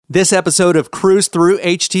This episode of Cruise Through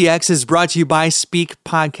HTX is brought to you by Speak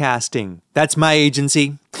Podcasting. That's my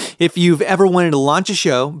agency. If you've ever wanted to launch a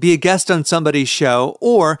show, be a guest on somebody's show,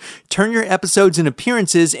 or turn your episodes and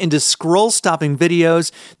appearances into scroll-stopping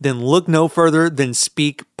videos, then look no further than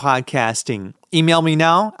Speak Podcasting. Email me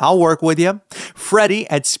now. I'll work with you. Freddie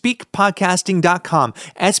at speakpodcasting.com.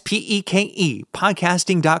 SPEKE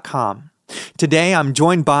podcasting.com. Today, I'm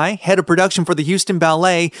joined by Head of Production for the Houston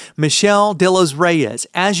Ballet, Michelle De Los Reyes.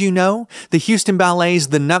 As you know, the Houston Ballet's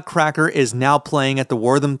The Nutcracker is now playing at the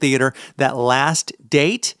Wortham Theater. That last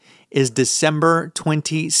date is December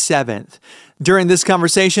 27th. During this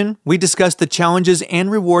conversation, we discuss the challenges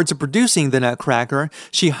and rewards of producing The Nutcracker.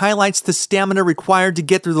 She highlights the stamina required to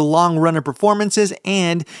get through the long run of performances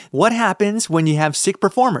and what happens when you have sick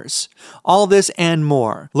performers. All this and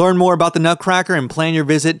more. Learn more about The Nutcracker and plan your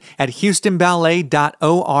visit at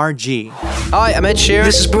houstonballet.org. Hi, I'm Ed Sheeran.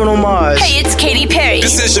 This is Bruno Mars. Hey, it's Katy Perry.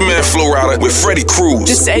 This is your man Flo Rida with Freddie Cruz.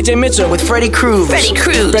 This is AJ Mitchell with Freddie Cruz. Freddie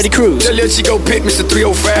Cruz. Freddie Cruz. Tell you go pick Mr.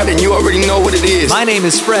 305 and you already know what it is. My name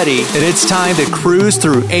is Freddie, and it's time to cruise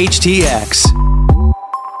through HTX.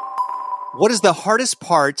 What is the hardest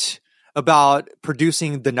part about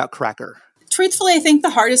producing The Nutcracker? Truthfully, I think the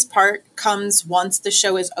hardest part comes once the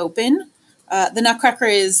show is open. The Nutcracker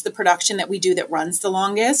is the production that we do that runs the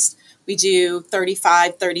longest. We do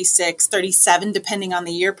 35, 36, 37, depending on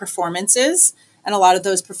the year, performances. And a lot of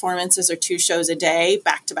those performances are 2 shows a day,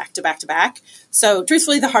 back to back to back to back. So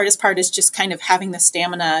truthfully, the hardest part is just kind of having the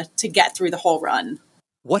stamina to get through the whole run.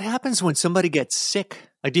 What happens when somebody gets sick?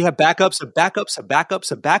 Like, do you have backups of backups of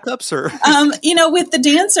backups of backups? Or with the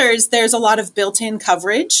dancers, there's a lot of built-in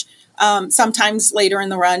coverage. Sometimes later in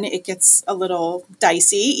the run, it gets a little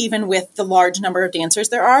dicey, even with the large number of dancers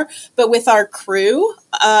there are. But with our crew,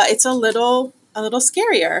 it's a little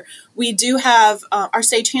scarier. We do have our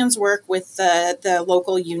stagehands work with the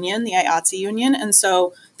local union, the IATSE union, and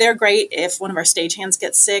so they're great. If one of our stagehands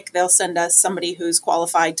gets sick, they'll send us somebody who's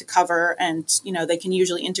qualified to cover, and they can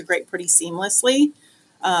usually integrate pretty seamlessly.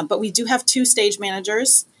 But we do have 2 stage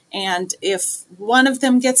managers. And if one of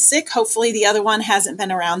them gets sick, hopefully the other one hasn't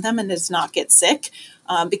been around them and does not get sick,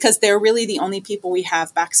 because they're really the only people we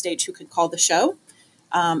have backstage who could call the show.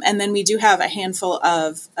 And then we do have a handful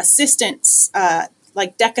of assistants,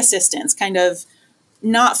 like deck assistants, kind of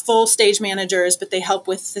not full stage managers, but they help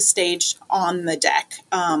with the stage on the deck.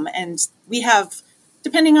 And we have,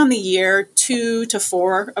 depending on the year, 2 to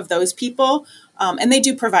 4 of those people. And they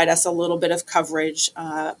do provide us a little bit of coverage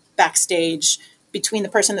backstage between the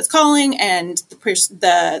person that's calling and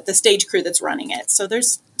the stage crew that's running it. So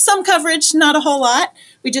there's some coverage, not a whole lot.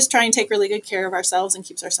 We just try and take really good care of ourselves and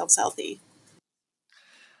keeps ourselves healthy.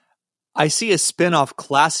 I see a spin-off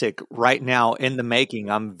classic right now in the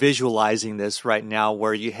making. I'm visualizing this right now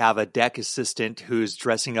where you have a deck assistant who's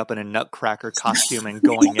dressing up in a Nutcracker costume and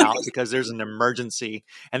going out because there's an emergency,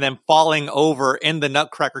 and then falling over in the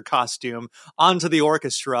Nutcracker costume onto the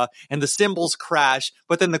orchestra, and the cymbals crash,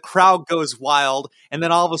 but then the crowd goes wild, and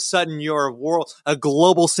then all of a sudden you're a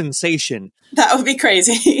global sensation. That would be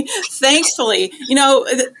crazy. Thankfully,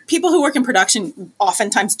 people who work in production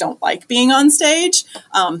oftentimes don't like being on stage.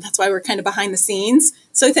 That's why we're kind of behind the scenes.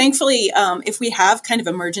 So thankfully, if we have kind of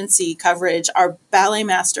emergency coverage, our ballet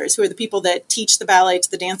masters, who are the people that teach the ballet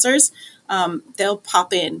to the dancers, they'll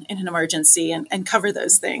pop in an emergency and cover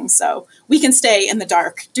those things. So we can stay in the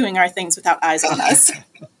dark doing our things without eyes on us.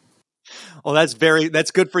 Well, that's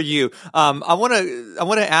good for you. I want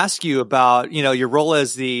to ask you about, your role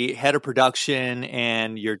as the head of production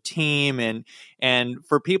and your team, and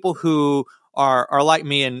for people who are like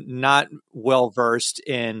me and not well versed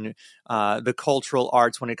in the cultural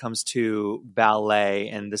arts when it comes to ballet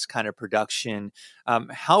and this kind of production.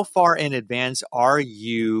 How far in advance are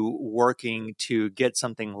you working to get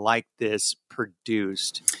something like this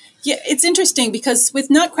produced? Yeah, it's interesting because with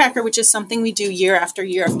Nutcracker, which is something we do year after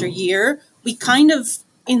year after year, we kind of,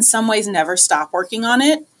 in some ways, never stop working on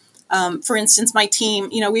it. For instance, my team,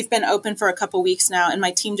 we've been open for a couple weeks now, and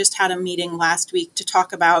my team just had a meeting last week to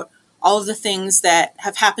talk about all of the things that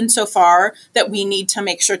have happened so far that we need to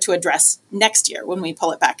make sure to address next year when we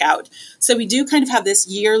pull it back out. So we do kind of have this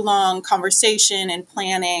year-long conversation and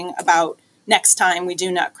planning about next time we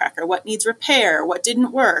do Nutcracker, what needs repair, what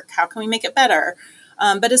didn't work, how can we make it better?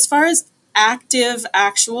 But as far as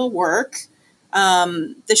actual work,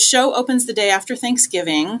 the show opens the day after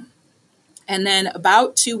Thanksgiving. And then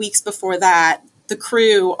about 2 weeks before that, the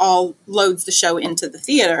crew all loads the show into the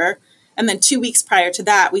theater. And then 2 weeks prior to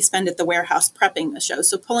that, we spend at the warehouse prepping the show.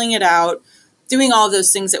 So pulling it out, doing all of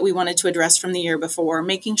those things that we wanted to address from the year before,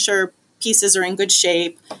 making sure pieces are in good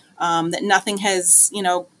shape, that nothing has,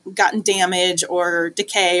 gotten damage or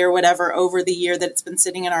decay or whatever over the year that it's been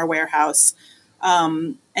sitting in our warehouse.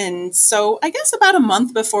 And so I guess about a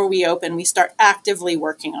month before we open, we start actively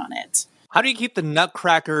working on it. How do you keep the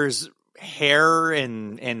Nutcracker's hair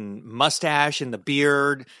and mustache and the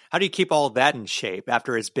beard? How do you keep all of that in shape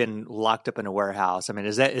after it's been locked up in a warehouse? I mean,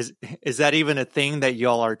 is that even a thing that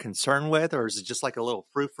y'all are concerned with, or is it just like a little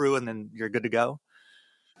frou-frou and then you're good to go?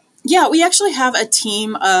 Yeah, we actually have a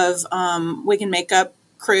team of wig and makeup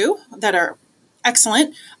crew that are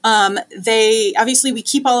excellent. We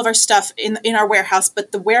keep all of our stuff in our warehouse,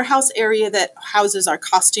 but the warehouse area that houses our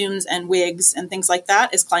costumes and wigs and things like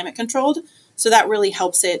that is climate controlled. So that really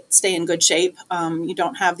helps it stay in good shape. You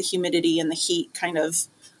don't have the humidity and the heat kind of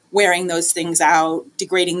wearing those things out,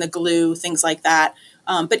 degrading the glue, things like that.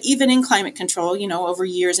 But even in climate control, over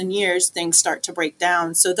years and years, things start to break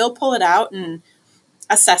down. So they'll pull it out and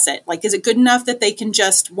assess it. Like, is it good enough that they can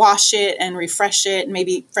just wash it and refresh it and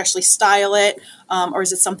maybe freshly style it? Or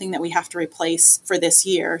is it something that we have to replace for this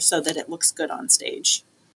year so that it looks good on stage?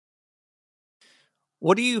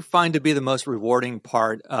 What do you find to be the most rewarding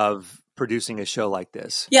part of producing a show like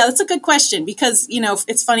this? Yeah, that's a good question because,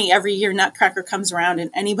 it's funny, every year Nutcracker comes around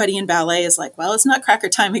and anybody in ballet is like, well, it's Nutcracker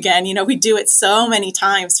time again. We do it so many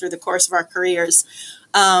times through the course of our careers.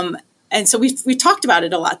 And so we talked about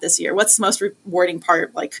it a lot this year. What's the most rewarding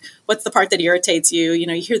part? Like, what's the part that irritates you?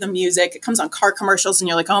 You hear the music, it comes on car commercials and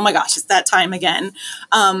you're like, oh my gosh, it's that time again.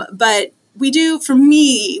 But we do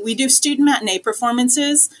student matinee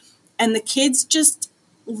performances and the kids just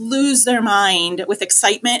lose their mind with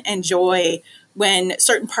excitement and joy when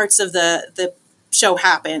certain parts of the show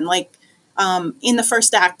happen. Like in the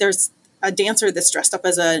first act, there's a dancer that's dressed up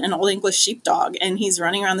as an Old English sheepdog, and he's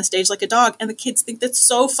running around the stage like a dog, and the kids think that's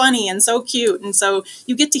so funny and so cute. And so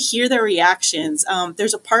you get to hear their reactions.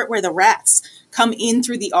 There's a part where the rats come in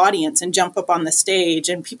through the audience and jump up on the stage,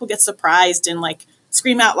 and people get surprised and like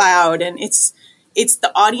scream out loud. And it's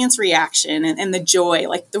the audience reaction and the joy,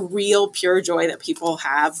 like the real pure joy that people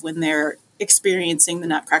have when they're experiencing the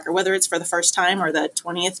Nutcracker, whether it's for the first time or the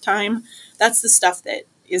 20th time. That's the stuff that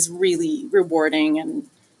is really rewarding, and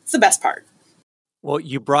it's the best part. Well,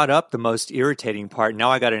 you brought up the most irritating part. Now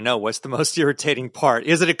I got to know, what's the most irritating part?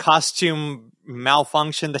 Is it a costume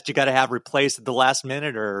malfunction that you got to have replaced at the last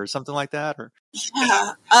minute or something like that? Or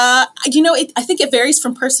yeah, I think it varies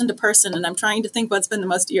from person to person, and I'm trying to think what's been the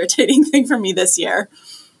most irritating thing for me this year.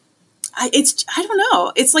 I don't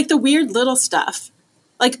know. It's like the weird little stuff.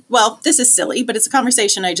 Like, well, this is silly, but it's a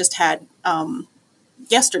conversation I just had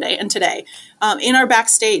yesterday and today. In our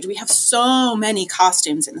backstage, we have so many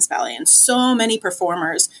costumes in this ballet and so many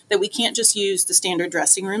performers that we can't just use the standard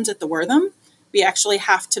dressing rooms at the Wortham. We actually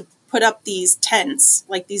have to put up these tents,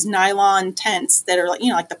 like these nylon tents that are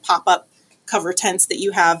like the pop-up cover tents that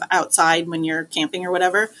you have outside when you're camping or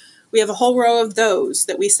whatever. We have a whole row of those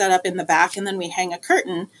that we set up in the back, and then we hang a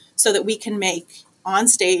curtain so that we can make on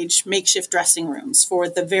stage makeshift dressing rooms for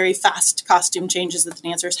the very fast costume changes that the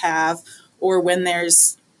dancers have, or when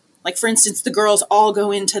there's, like, for instance, the girls all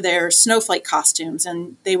go into their snowflake costumes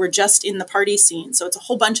and they were just in the party scene. So it's a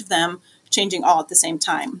whole bunch of them changing all at the same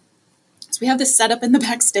time. So we have this set up in the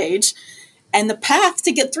backstage, and the path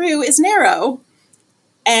to get through is narrow.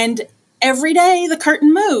 And every day the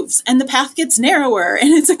curtain moves and the path gets narrower,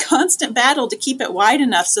 and it's a constant battle to keep it wide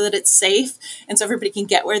enough so that it's safe and so everybody can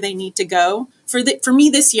get where they need to go. For me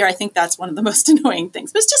this year, I think that's one of the most annoying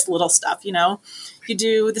things, but it's just little stuff, You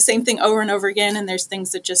do the same thing over and over again, and there's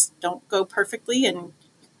things that just don't go perfectly, and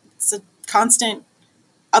it's a constant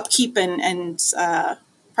upkeep and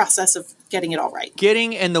process of getting it all right.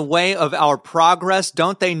 Getting in the way of our progress.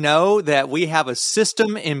 Don't they know that we have a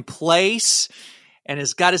system in place and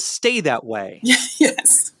it's got to stay that way?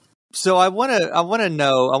 Yes. So I want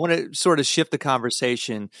to sort of shift the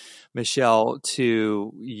conversation, Michelle,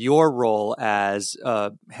 to your role as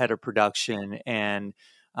head of production, and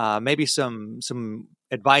maybe some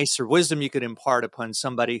advice or wisdom you could impart upon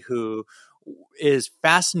somebody who is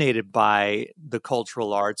fascinated by the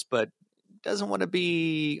cultural arts, but doesn't want to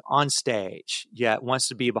be on stage yet, wants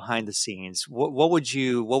to be behind the scenes. What would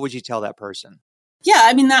you tell that person? Yeah,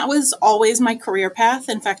 I mean, that was always my career path.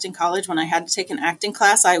 In fact, in college, when I had to take an acting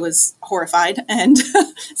class, I was horrified and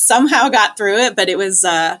somehow got through it, but it was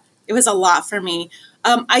a lot for me.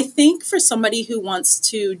 I think for somebody who wants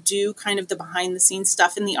to do kind of the behind the scenes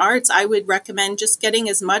stuff in the arts, I would recommend just getting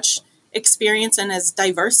as much experience and as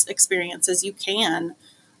diverse experience as you can.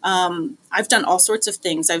 I've done all sorts of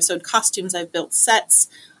things. I've sewed costumes, I've built sets.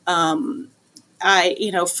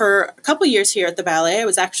 for a couple of years here at the ballet, I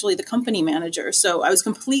was actually the company manager. So I was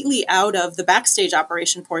completely out of the backstage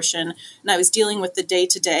operation portion, and I was dealing with the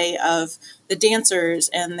day-to-day of the dancers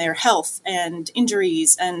and their health and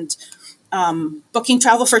injuries and booking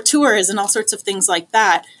travel for tours and all sorts of things like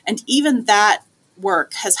that. And even that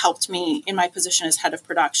work has helped me in my position as head of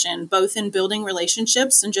production, both in building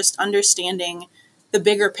relationships and just understanding the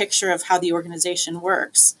bigger picture of how the organization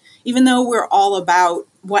works. Even though we're all about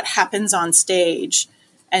what happens on stage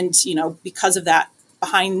and, because of that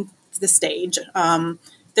behind the stage,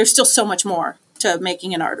 there's still so much more to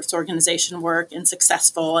making an artist organization work and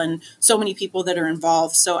successful, and so many people that are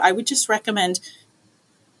involved. So I would just recommend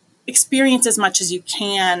experience as much as you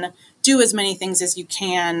can, do as many things as you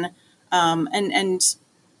can, and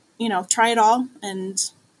try it all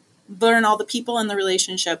and learn all the people and the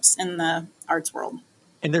relationships in the arts world.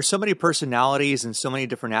 And there's so many personalities and so many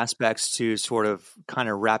different aspects to sort of kind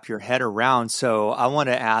of wrap your head around. So I want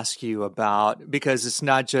to ask you about, because it's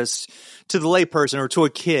not just to the layperson or to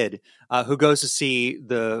a kid who goes to see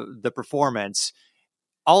the performance.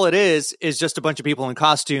 All it is just a bunch of people in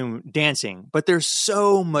costume dancing, but there's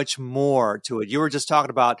so much more to it. You were just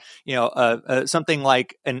talking about, something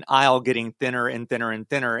like an aisle getting thinner and thinner and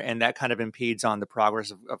thinner, and that kind of impedes on the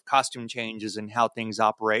progress of costume changes and how things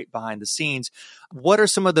operate behind the scenes. What are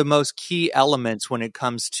some of the most key elements when it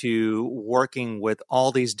comes to working with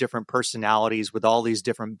all these different personalities, with all these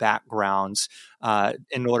different backgrounds,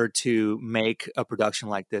 in order to make a production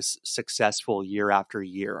like this successful year after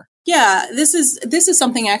year? Yeah, this is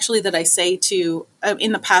something actually that I say to,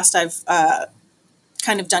 in the past, I've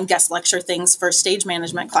kind of done guest lecture things for stage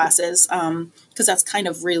management classes, because that's kind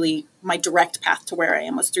of really my direct path to where I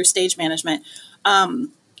am, was through stage management.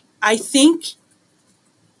 I think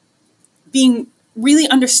being really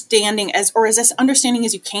understanding as understanding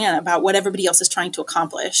as you can about what everybody else is trying to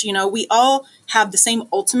accomplish. We all have the same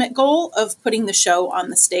ultimate goal of putting the show on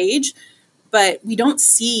the stage, but we don't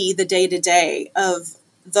see the day-to-day of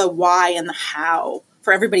the why and the how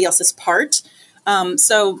for everybody else's part.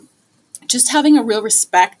 So just having a real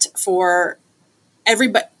respect for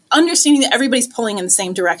everybody, understanding that everybody's pulling in the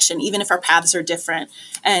same direction, even if our paths are different,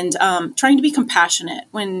 and trying to be compassionate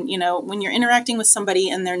when you're interacting with somebody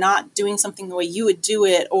and they're not doing something the way you would do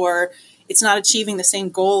it, or it's not achieving the same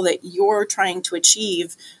goal that you're trying to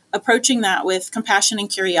achieve, approaching that with compassion and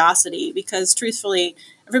curiosity, because truthfully,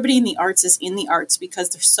 everybody in the arts is in the arts because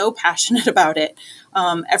they're so passionate about it.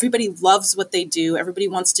 Everybody loves what they do. Everybody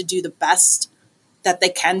wants to do the best that they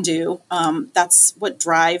can do. That's what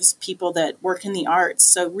drives people that work in the arts.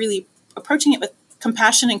 So really approaching it with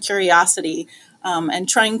compassion and curiosity, and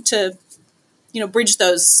trying to, bridge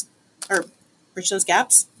those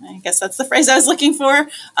gaps. I guess that's the phrase I was looking for,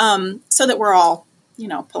 so that we're all,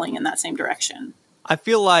 pulling in that same direction. I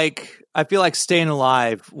feel like Staying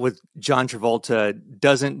Alive with John Travolta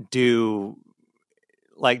doesn't do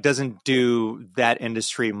that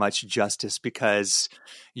industry much justice, because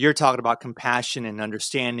you're talking about compassion and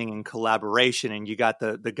understanding and collaboration, and you got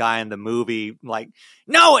the guy in the movie like,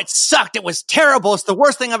 no, it sucked. It was terrible. It's the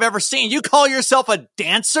worst thing I've ever seen. You call yourself a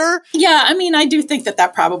dancer? Yeah, I do think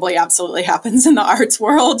that probably absolutely happens in the arts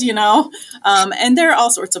world, and there are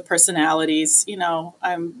all sorts of personalities,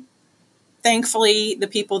 thankfully, the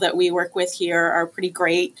people that we work with here are pretty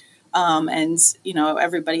great. And,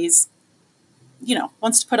 everybody's,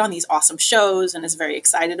 wants to put on these awesome shows and is very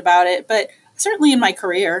excited about it. But certainly in my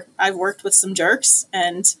career, I've worked with some jerks,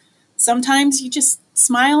 and sometimes you just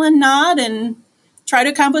smile and nod and try to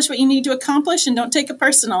accomplish what you need to accomplish and don't take it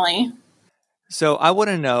personally. So I want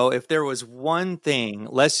to know if there was one thing,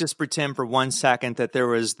 let's just pretend for 1 second that there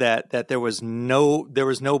was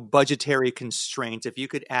no budgetary constraint. If you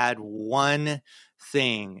could add one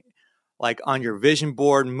thing, like on your vision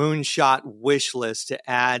board, moonshot wish list, to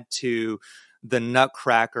add to the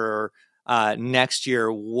Nutcracker next year,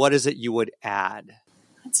 what is it you would add?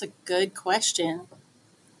 That's a good question.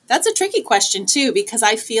 That's a tricky question too, because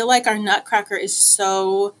I feel like our Nutcracker is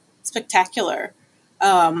so spectacular.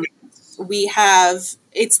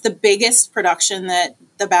 It's the biggest production that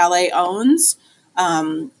the ballet owns.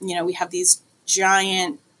 We have these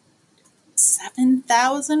giant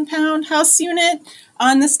 7,000-pound house unit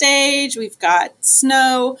on the stage. We've got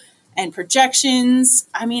snow and projections.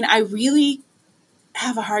 I really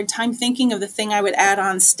have a hard time thinking of the thing I would add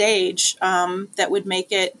on stage that would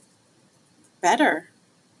make it better.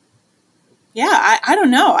 Yeah, I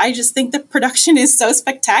don't know. I just think the production is so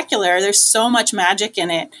spectacular. There's so much magic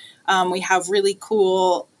in it. We have really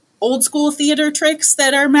cool old school theater tricks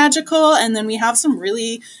that are magical. And then we have some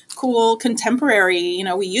really cool contemporary,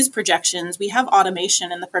 we use projections. We have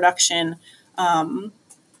automation in the production. Yeah,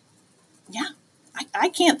 I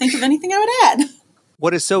can't think of anything I would add.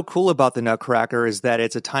 What is so cool about the Nutcracker is that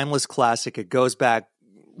it's a timeless classic. It goes back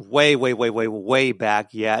way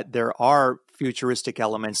back, yet there are futuristic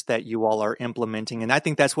elements that you all are implementing. And I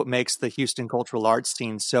think that's what makes the Houston cultural arts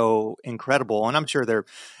scene so incredible. And I'm sure there are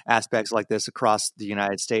aspects like this across the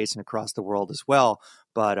United States and across the world as well.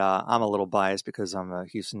 But I'm a little biased because I'm a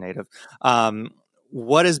Houston native.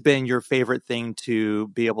 What has been your favorite thing to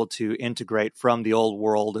be able to integrate from the old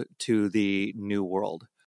world to the new world?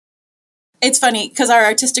 It's funny because our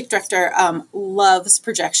artistic director loves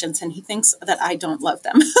projections, and he thinks that I don't love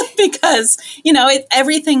them because,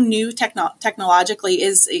 everything new technologically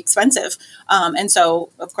is expensive. And so,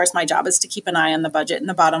 of course, my job is to keep an eye on the budget and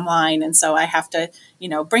the bottom line. And so I have to,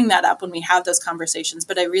 bring that up when we have those conversations.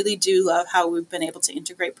 But I really do love how we've been able to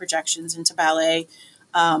integrate projections into ballet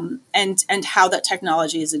and how that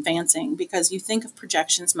technology is advancing, because you think of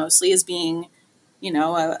projections mostly as being,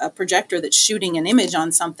 a projector that's shooting an image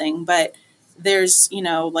on something. But there's,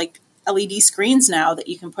 like LED screens now that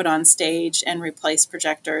you can put on stage and replace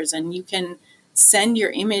projectors, and you can send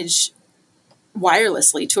your image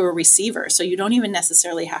wirelessly to a receiver. So you don't even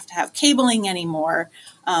necessarily have to have cabling anymore.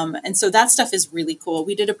 And so that stuff is really cool.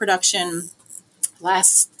 We did a production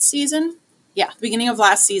last season. Yeah, the beginning of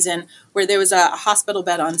last season, where there was a hospital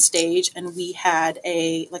bed on stage, and we had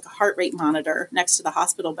a heart rate monitor next to the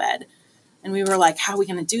hospital bed. And we were like, how are we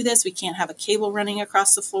going to do this? We can't have a cable running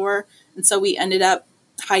across the floor. And so we ended up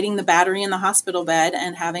hiding the battery in the hospital bed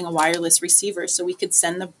and having a wireless receiver, so we could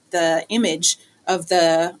send the image of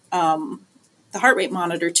the heart rate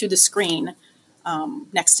monitor to the screen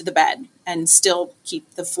next to the bed and still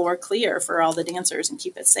keep the floor clear for all the dancers and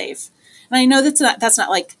keep it safe. And I know that's not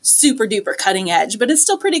like super duper cutting edge, but it's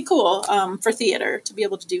still pretty cool for theater to be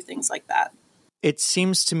able to do things like that. It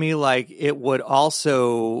seems to me like it would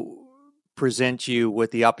also present you with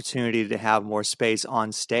the opportunity to have more space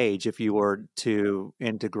on stage if you were to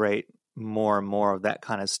integrate more and more of that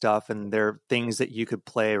kind of stuff. And there are things that you could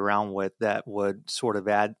play around with that would sort of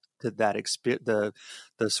add to that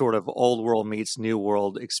the sort of old world meets new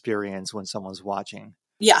world experience when someone's watching.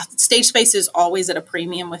 Yeah, stage space is always at a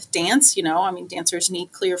premium with dance. Dancers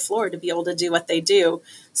need clear floor to be able to do what they do.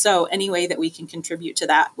 So any way that we can contribute to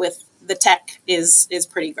that with the tech is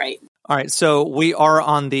pretty great. All right, so we are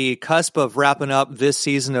on the cusp of wrapping up this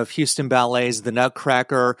season of Houston Ballet's The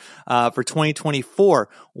Nutcracker for 2024.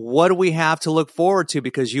 What do we have to look forward to?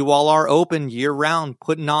 Because you all are open year-round,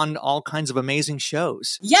 putting on all kinds of amazing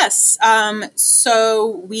shows. Yes.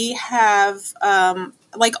 So we have,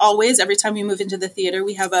 like always, every time we move into the theater,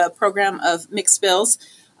 we have a program of mixed bills,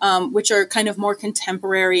 which are kind of more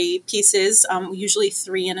contemporary pieces, usually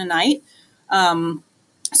 3 in a night.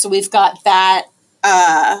 So we've got that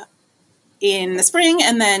in the spring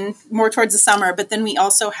and then more towards the summer. But then we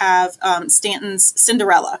also have Stanton's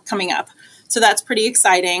Cinderella coming up. So that's pretty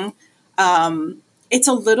exciting. It's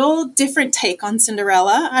a little different take on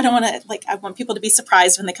Cinderella. I want people to be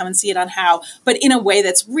surprised when they come and see it on How, but in a way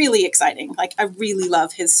that's really exciting. Like, I really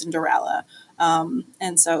love his Cinderella.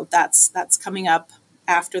 And so that's coming up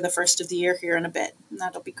after the first of the year here in a bit. And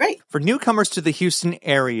that'll be great. For newcomers to the Houston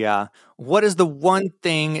area, what is the one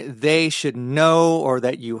thing they should know, or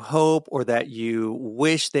that you hope, or that you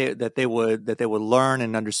wish that they would learn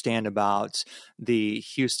and understand about the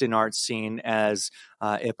Houston art scene as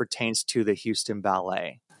it pertains to the Houston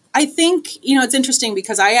Ballet? I think, it's interesting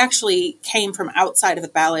because I actually came from outside of the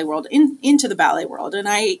ballet world into the ballet world. And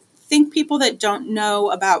I think people that don't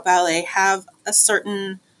know about ballet have a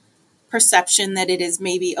certain perception that it is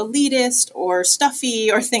maybe elitist or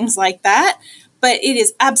stuffy or things like that, but it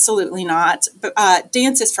is absolutely not.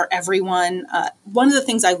 Dance is for everyone. One of the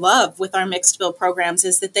things I love with our mixed bill programs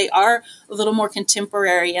is that they are a little more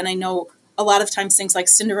contemporary, and I know a lot of times things like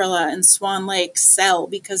Cinderella and Swan Lake sell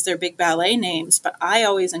because they're big ballet names, but I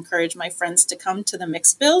always encourage my friends to come to the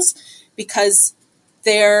mixed bills because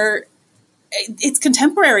it's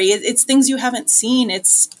contemporary. It's things you haven't seen.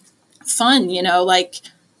 It's fun, like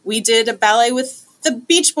we did a ballet with the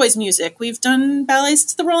Beach Boys music. We've done ballets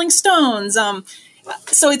to the Rolling Stones.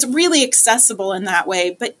 So it's really accessible in that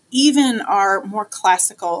way. But even our more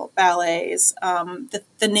classical ballets,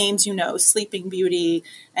 the names, Sleeping Beauty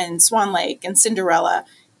and Swan Lake and Cinderella,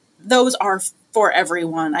 those are for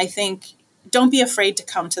everyone. I think don't be afraid to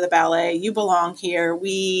come to the ballet. You belong here.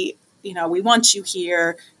 We want you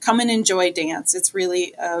here. Come and enjoy dance. It's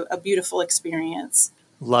really a beautiful experience.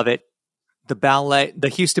 Love it.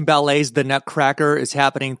 The Houston Ballet's The Nutcracker is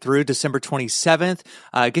happening through December 27th.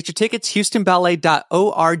 Get your tickets,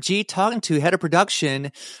 houstonballet.org. Talking to head of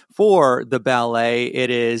production for the ballet, it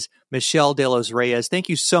is Michelle De Los Reyes. Thank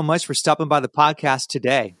you so much for stopping by the podcast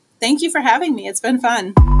today. Thank you for having me. It's been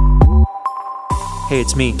fun. Hey,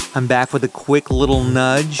 it's me. I'm back with a quick little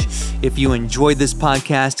nudge. If you enjoyed this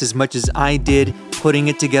podcast as much as I did putting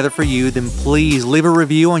it together for you, then please leave a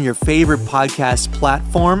review on your favorite podcast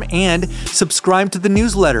platform and subscribe to the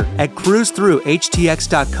newsletter at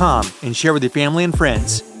cruisethroughhtx.com and share with your family and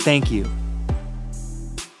friends. Thank you.